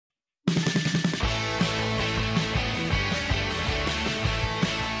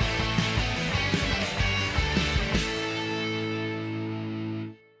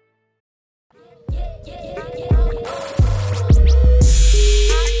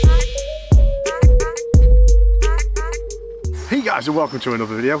Guys, and welcome to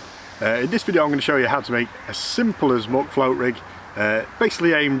another video. In this video I'm going to show you how to make a simple as muck float rig,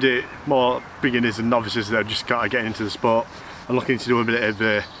 basically aimed at more beginners and novices that are just kind of getting into the sport and looking to do a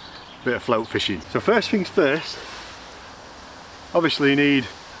bit of float fishing. So first things first, obviously you need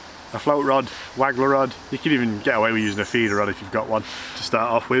a float rod, waggler rod. You can even get away with using a feeder rod if you've got one to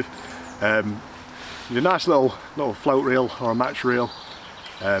start off with. You need a nice little float reel or a match reel.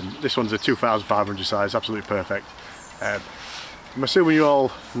 This one's a 2500 size, absolutely perfect. I'm assuming you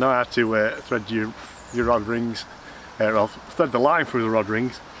all know how to thread your rod rings, or thread the line through the rod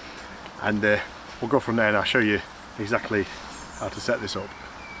rings, and we'll go from there and I'll show you exactly how to set this up.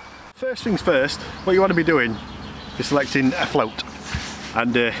 First things first, what you want to be doing is selecting a float,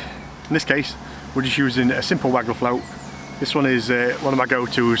 and in this case we're just using a simple waggler float. This one is one of my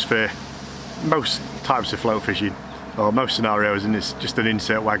go-tos for most types of float fishing, or most scenarios, and it's just an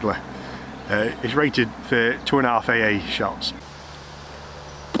insert waggler. It's rated for 2.5 AA shots.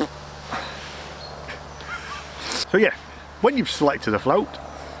 So yeah, when you've selected a float,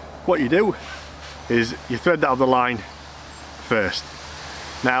 what you do is you thread that on the line first.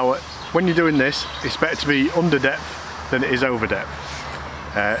 Now when you're doing this, it's better to be under depth than it is over depth,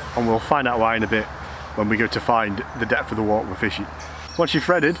 and we'll find out why in a bit when we go to find the depth of the water we're fishing. Once you've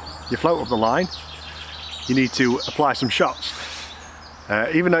threaded your float up the line, you need to apply some shots.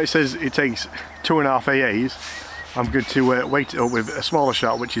 Even though it says it takes 2.5 AAs, I'm going to weight it up with a smaller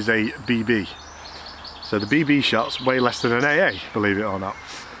shot, which is a BB. So the BB shots weigh less than an AA, believe it or not.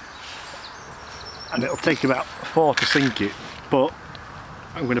 And it'll take about 4 to sink it, but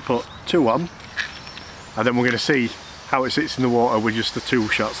I'm going to put 2 on, and then we're going to see how it sits in the water with just the 2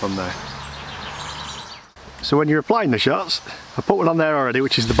 shots on there. So when you're applying the shots, I put one on there already,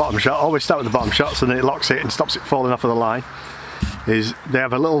 which is the bottom shot. Always start with the bottom shots, and then it locks it and stops it falling off of the line. Is they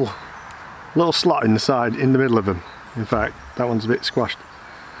have a little slot in the side, in the middle of them. In fact, that one's a bit squashed.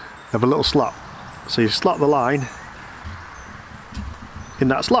 They have a little slot. So you slot the line in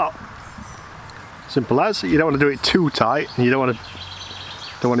that slot. Simple as. You don't want to do it too tight, and you don't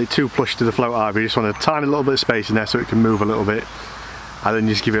want it too plush to the float either. You just want a tiny little bit of space in there so it can move a little bit, and then you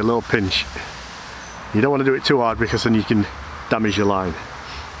just give it a little pinch. You don't want to do it too hard because then you can damage your line.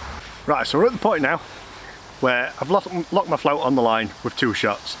 Right, so we're at the point now where I've locked my float on the line with 2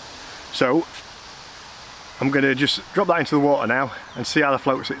 shots. So I'm going to just drop that into the water now and see how the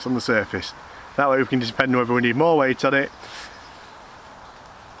float sits on the surface. That way we can depend on whether we need more weight on it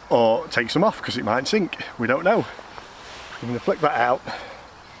or take some off because it might sink. We don't know. I'm going to flick that out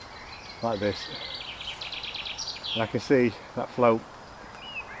like this, and I can see that float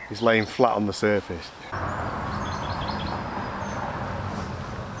is laying flat on the surface.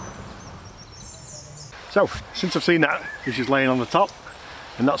 So since I've seen that it's just laying on the top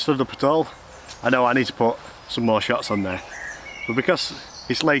and not stood up at all, I know I need to put some more shots on there. But because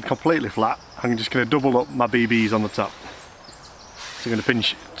it's laid completely flat, I'm just going to double up my BBs on the top. So I'm going to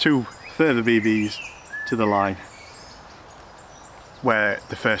pinch 2 further BBs to the line where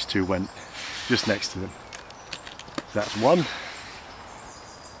the first 2 went, just next to them. So that's 1,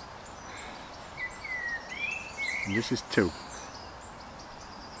 and this is 2.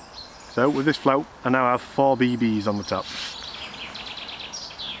 So with this float I now have 4 BBs on the top.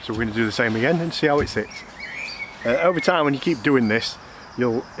 So we're going to do the same again and see how it sits. Over time, when you keep doing this,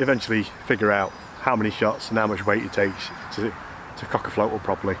 you'll eventually figure out how many shots and how much weight it takes to cock a float up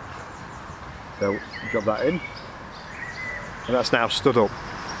properly. So drop that in, and that's now stood up.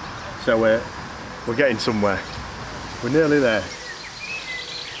 So we're getting somewhere. We're nearly there.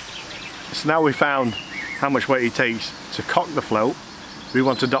 So now we've found how much weight it takes to cock the float. We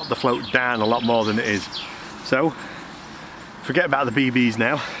want to dock the float down a lot more than it is. So forget about the BBs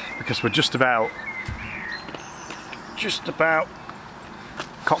now, because we're just about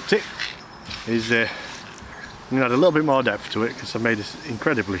cocked it. I'm going to add a little bit more depth to it because I've made this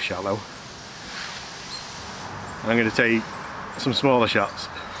incredibly shallow. I'm going to take some smaller shots,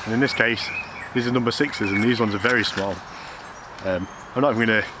 and in this case these are number 6s, and these ones are very small. I'm not even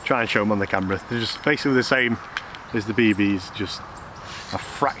going to try and show them on the camera. They're just basically the same as the BBs, just a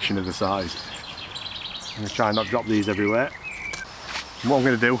fraction of the size. I'm going to try and not drop these everywhere. And what I'm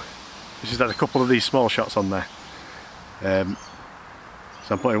going to do is just add a couple of these small shots on there.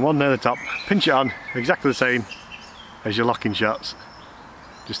 So I'm putting one near the top, pinch it on, exactly the same as your locking shots,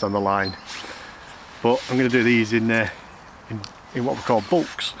 just on the line. But I'm going to do these in what we call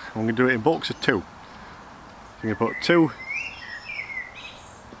bulks. I'm going to do it in bulks of 2. So I'm going to put 2,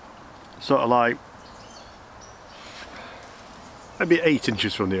 sort of like maybe 8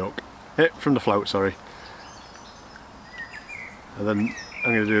 inches from the hook, from the float, sorry. And then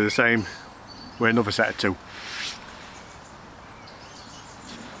I'm going to do the same with another set of 2.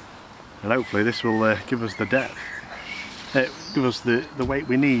 and hopefully this will give us the depth, give us the weight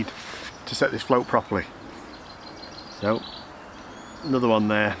we need to set this float properly. So another one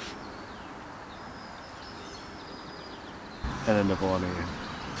there, and another one here.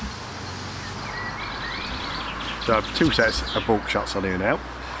 So I have 2 sets of bulk shots on here now.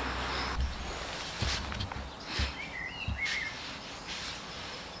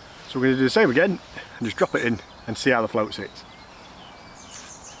 So we're going to do the same again and just drop it in and see how the float sits.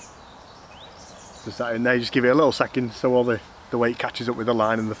 Just that in there, just give it a little second so all the weight catches up with the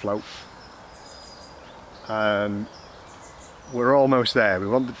line and the float. And we're almost there. We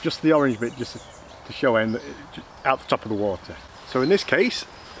want just the orange bit just to show out the top of the water. So in this case,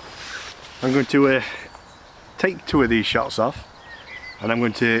 I'm going to take 2 of these shots off, and I'm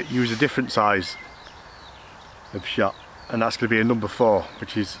going to use a different size of shot, and that's going to be a number 4,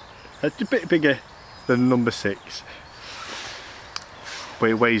 which is a bit bigger than number 6,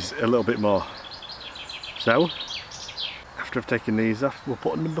 but it weighs a little bit more. So after I've taken these off, we'll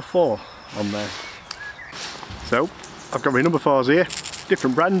put a number 4 on there. So I've got my number 4s here,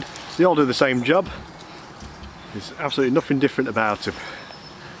 different brand, they all do the same job. There's absolutely nothing different about them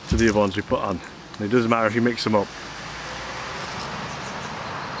to the other ones we put on. And it doesn't matter if you mix them up.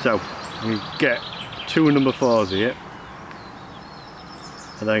 So I'm going to get 2 number 4s here,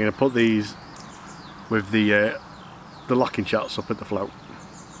 and then I'm going to put these with the locking shots up at the float,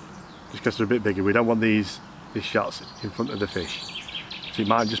 just because they're a bit bigger. We don't want these shots in front of the fish, so you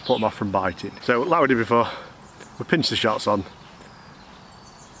might just put them off from biting. So like we did before, we pinch the shots on,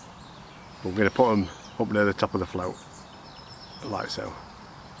 we're going to put them up near the top of the float, like so.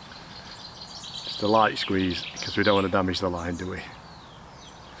 Just a light squeeze, because we don't want to damage the line, do we?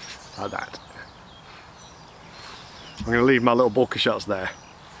 Like that. I'm going to leave my little bulk of shots there,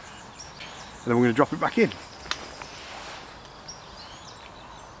 and then we're going to drop it back in.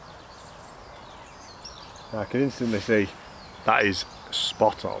 I can instantly see that is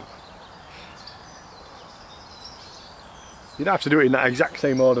spot on. You don't have to do it in that exact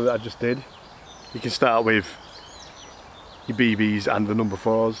same order that I just did. You can start with your BBs and the number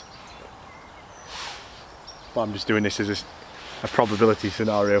 4s, but I'm just doing this as a probability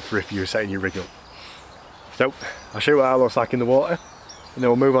scenario for if you're setting your rig up. So I'll show you what that looks like in the water, and then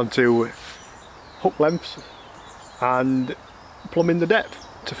we'll move on to hook lengths and plumbing the depth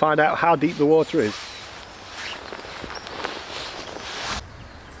to find out how deep the water is.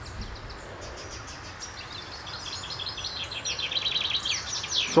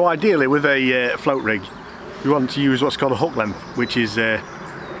 So ideally with a float rig, we want to use what's called a hook length, which is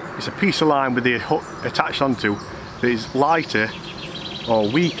it's a piece of line with the hook attached onto that is lighter or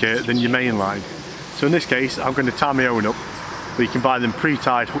weaker than your main line. So in this case, I'm going to tie my own up, but you can buy them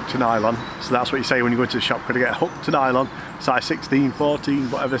pre-tied hook to nylon. So that's what you say when you go into the shop, you're going to get a hook to nylon, size 16,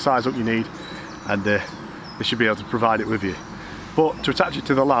 14, whatever size hook you need, and they should be able to provide it with you. But to attach it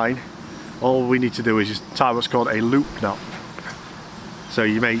to the line, all we need to do is just tie what's called a loop knot. So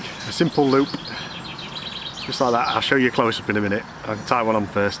you make a simple loop, just like that. I'll show you a close-up in a minute. I'll tie one on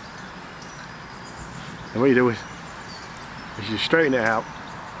first. And what you do is you straighten it out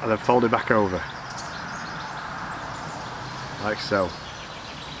and then fold it back over. Like so.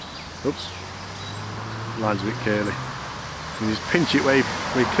 Oops. Line's a bit curly. And you just pinch it where you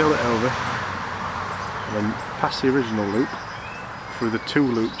curl it over, and then pass the original loop through the 2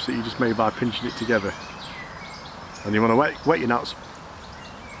 loops that you just made by pinching it together. And you want to wet your knots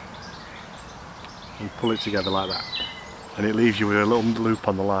and pull it together like that, and it leaves you with a little loop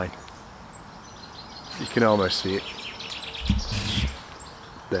on the line. You can almost see it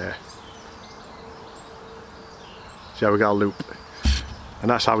there. See how we got a loop,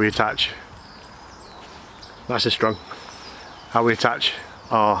 and that's how we attach, nice and strong, how we attach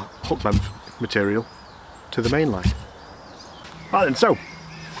our hook length material to the main line. Right then, so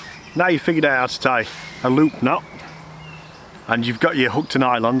now you've figured out how to tie a loop knot and you've got your hook to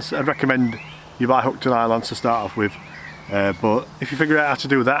nylons. I'd recommend you buy hook to nylons to start off with, but if you figure out how to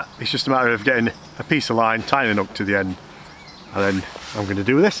do that, it's just a matter of getting a piece of line, tying a hook to the end, and then I'm going to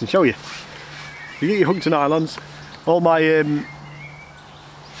do this and show you. You get your hook to nylons. All my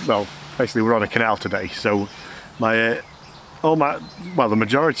well, basically we're on a canal today, so the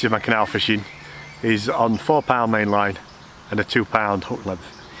majority of my canal fishing is on 4-pound main line and a 2-pound hook length.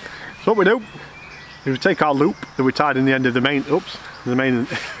 So what we do is we take our loop that we tied in the end of the main, end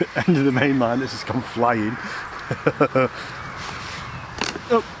of the main line. This has gone flying.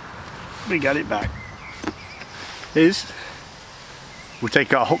 Oh, we got it back. We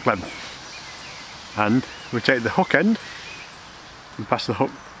take our hook length and we take the hook end and pass the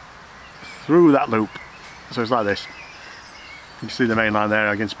hook through that loop. So it's like this. You can see the main line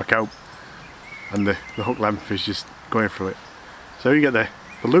there against my coat. and the hook length is just going through it. So you get the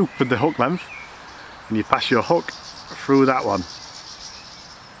loop with the hook length, and you pass your hook through that one.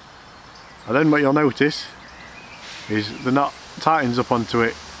 And then what you'll notice is the knot tightens up onto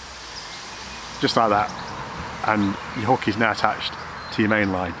it just like that, and your hook is now attached to your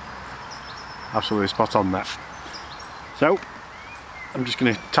main line. Absolutely spot on that. So I'm just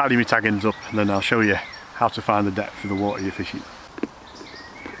going to tidy my tag ends up, and then I'll show you how to find the depth of the water you're fishing.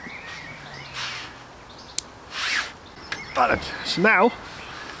 Right then, so now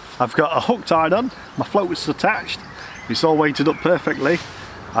I've got a hook tied on, my float is attached, it's all weighted up perfectly.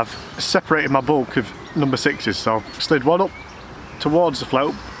 I've separated my bulk of number 6s, so I've slid one up towards the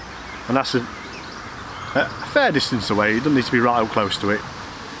float, and that's a fair distance away, it doesn't need to be right up close to it.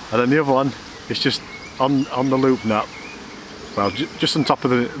 And then the other one is just on the loop knot, well, just on top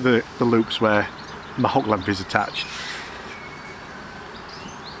of the loops where my hook length is attached.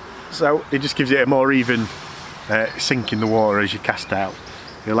 So it just gives it a more even sink in the water as you cast out.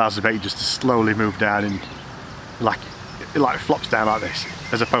 It allows the bait just to slowly move down, and it like flops down like this,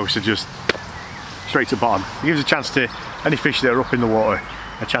 as opposed to just straight to bottom. It gives a chance to any fish that are up in the water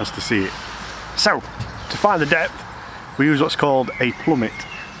a chance to see it. So to find the depth, we use what's called a plummet.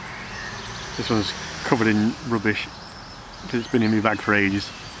 This one's covered in rubbish because it's been in my bag for ages.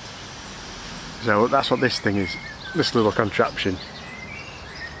 So that's what this thing is, this little contraption.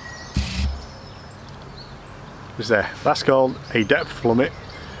 Is there. That's called a depth plummet,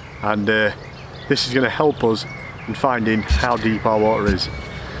 and this is going to help us in finding how deep our water is.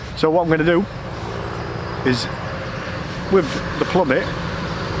 So what I'm going to do is, with the plummet,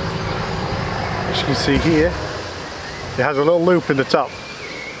 as you can see here, it has a little loop in the top.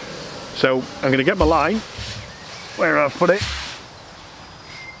 So I'm going to get my line where I've put it.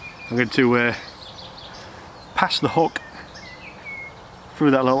 I'm going to pass the hook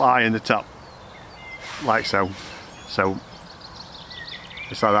through that little eye in the top, like so. So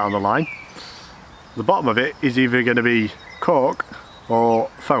it's like that on the line. The bottom of it is either going to be cork or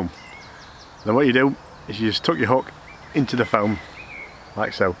foam. Then what you do is you just tuck your hook into the foam,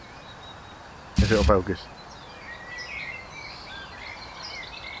 like so, if it'll focus.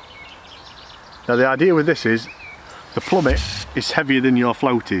 Now the idea with this is, the plummet is heavier than your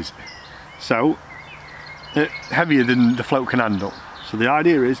float is, so heavier than the float can handle. So the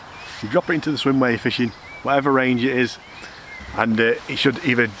idea is, you drop it into the swim where you're fishing, whatever range it is, and it should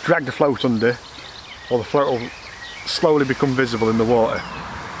either drag the float under, or the float will slowly become visible in the water.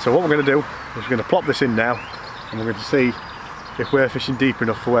 So what we're going to do is we're going to plop this in now, and we're going to see if we're fishing deep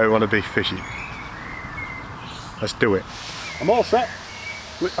enough for where we want to be fishing. Let's do it. I'm all set.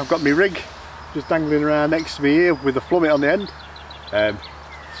 I've got my rig just dangling around next to me here with the plummet on the end.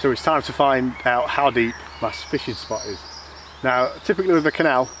 So it's time to find out how deep my fishing spot is. Now typically with a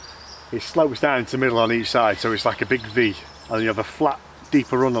canal, it slopes down into the middle on each side, so it's like a big V, and you have a flat,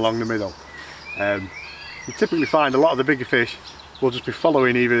 deeper run along the middle. You typically find a lot of the bigger fish will just be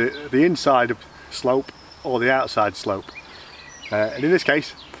following either the inside slope or the outside slope. And in this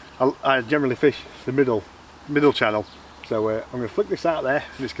case, I generally fish the middle channel. So I'm going to flick this out there,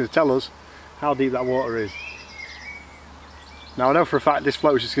 and it's going to tell us how deep that water is. Now I know for a fact this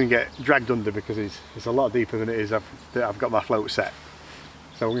float is just going to get dragged under because it's a lot deeper than it is that I've got my float set.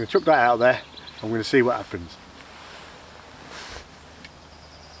 So I'm going to chuck that out there, and I'm going to see what happens.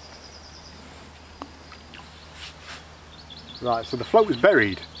 Right, so the float is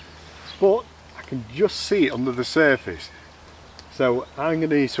buried, but I can just see it under the surface. So I'm going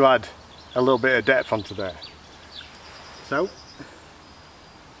to need to add a little bit of depth onto there. So,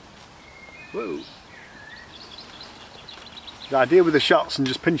 whoa. The idea with the shots and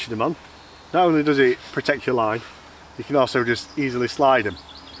just pinching them on, not only does it protect your line, you can also just easily slide them.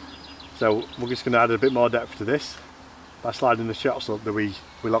 So we're just going to add a bit more depth to this by sliding the shots up that we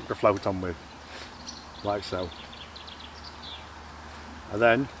lock the float on with, like so. And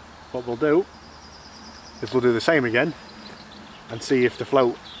then what we'll do is we'll do the same again and see if the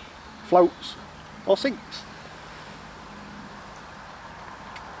float floats or sinks.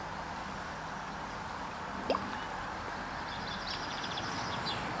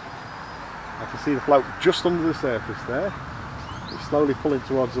 I can see the float just under the surface there. It's slowly pulling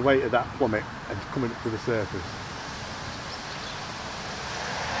towards the weight of that plummet and coming up to the surface.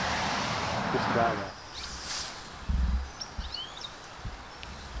 Just about there.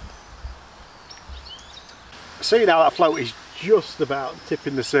 See now that float is just about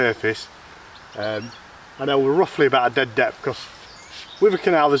tipping the surface. I know we're roughly about a dead depth because with a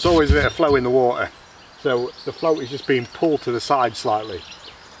canal there's always a bit of flow in the water, so the float is just being pulled to the side slightly.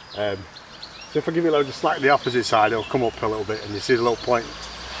 So if I give it a load of slack the opposite side, it'll come up a little bit, and you see the little point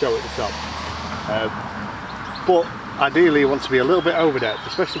show at the top. But ideally you want to be a little bit over depth,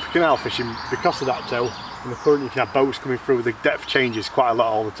 especially for canal fishing, because of that tow and the current. You can have boats coming through, the depth changes quite a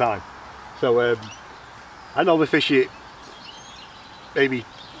lot all the time. So I normally fish it maybe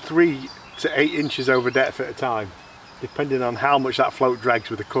 3 to 8 inches over depth at a time, depending on how much that float drags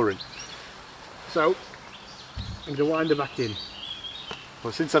with the current. So I'm going to wind her back in.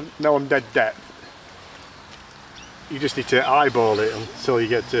 Well, since I know I'm dead depth, you just need to eyeball it until you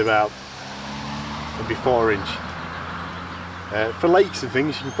get to about maybe 4 inch. For lakes and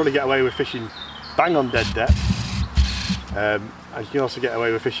things, you can probably get away with fishing bang on dead depth, and you can also get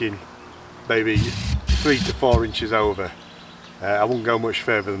away with fishing maybe 3 to 4 inches over. I wouldn't go much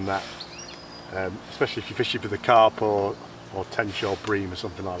further than that, especially if you're fishing for the carp or tench or bream or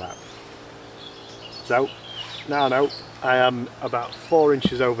something like that. So now I know I am about 4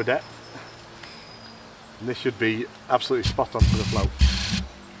 inches over depth, and this should be absolutely spot on for the float.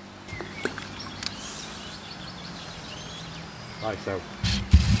 Right, so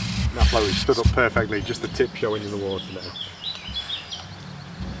that float is stood up perfectly, just the tip showing in the water now.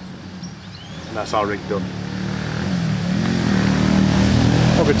 And that's our rig done.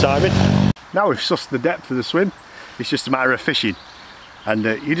 Oh, good timing. Now we've sussed the depth of the swim, it's just a matter of fishing. And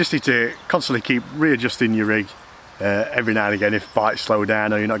you just need to constantly keep readjusting your rig every now and again if bites slow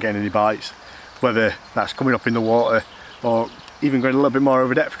down or you're not getting any bites. Whether that's coming up in the water or even going a little bit more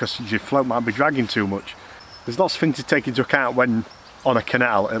over depth because your float might be dragging too much. There's lots of things to take into account when on a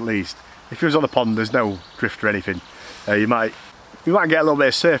canal, at least. If you're on a pond, there's no drift or anything. You might get a little bit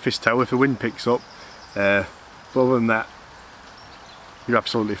of surface tow if the wind picks up, but other than that, you're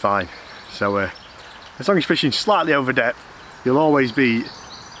absolutely fine. So as long as you're fishing slightly over depth, you'll always be,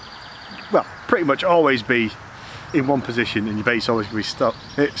 well, pretty much always be in one position, and your bait's always going to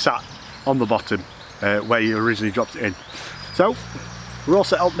be sat on the bottom where you originally dropped it in. So we're all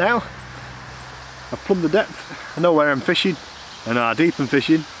set up now. I've plumbed the depth, I know where I'm fishing, I know how deep I'm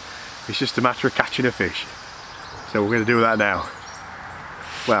fishing. It's just a matter of catching a fish. So we're going to do that now.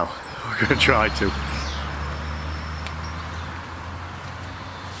 Well, we're going to try to.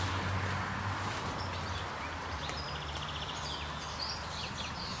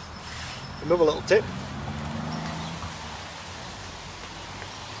 Another little tip.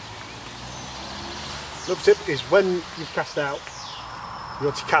 Another tip is when you've cast out, you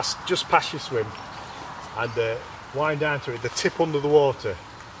want to cast just past your swim and wind down to it, the tip under the water.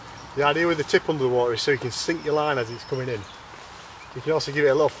 The idea with the tip under the water is so you can sink your line as it's coming in. You can also give it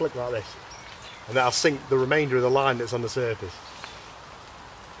a little flick like this, and that'll sink the remainder of the line that's on the surface.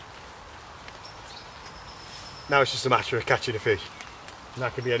 Now it's just a matter of catching a fish, and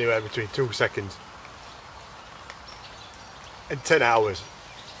that can be anywhere between 2 seconds and 10 hours.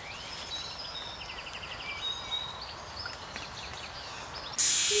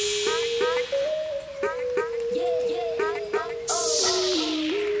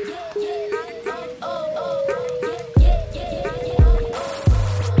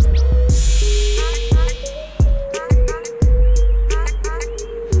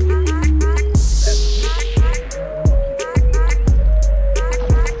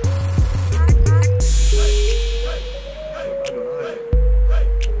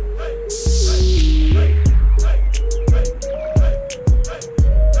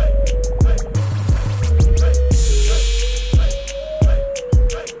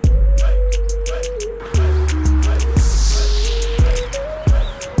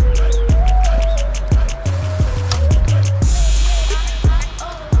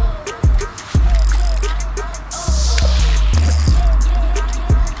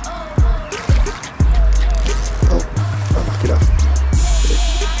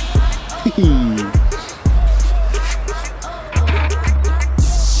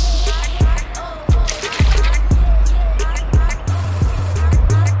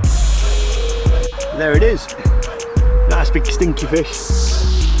 There it is, nice big stinky fish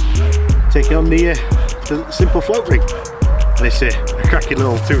taking on the simple float rig, and it's a cracking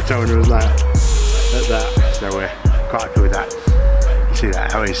little two-toner as that at that, so we're quite happy with that. You see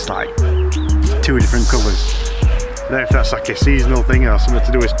that, how it's like 2 different colours. I don't know if that's like a seasonal thing or something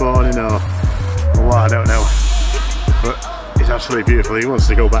to do with spawning or what, I don't know, but it's absolutely beautiful. He wants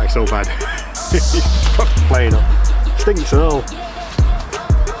to go back so bad. He's fucking playing up, stinks and all.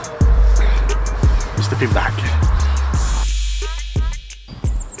 Stepping back.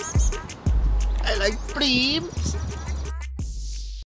 I like breams.